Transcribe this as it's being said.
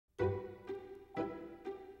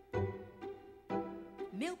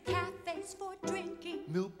Mill cafes for drinking.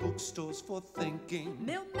 Mill bookstores for thinking.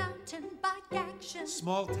 Mill mountain bike action.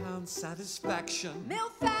 Small town satisfaction.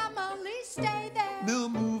 Mill families stay there. Mill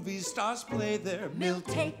movie stars play there. Mill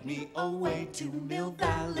take me away to Mill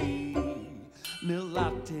Valley. Mill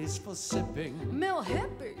lattes for sipping. Mill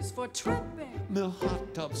hippies for tripping. Mill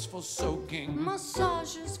hot tubs for soaking.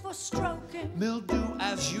 Massages for stroking. Mill do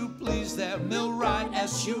as you please there. Mill ride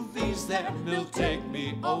SUVs there. Mill take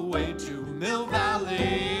me away to Mill Valley.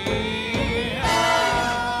 Oh,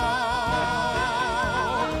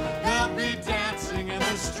 they'll be dancing in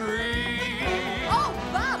the street. Oh,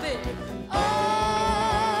 Bobby! Oh,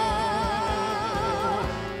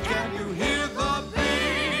 can you hear the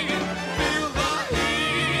beat? Feel the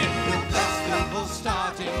heat. Mill festival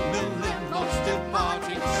starting. Mill limos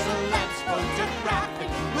departing. Celebs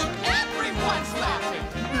photographing. Mill everyone's laughing.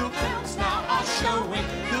 Mill films now are showing.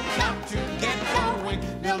 Mill come to get going.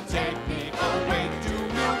 Mill take me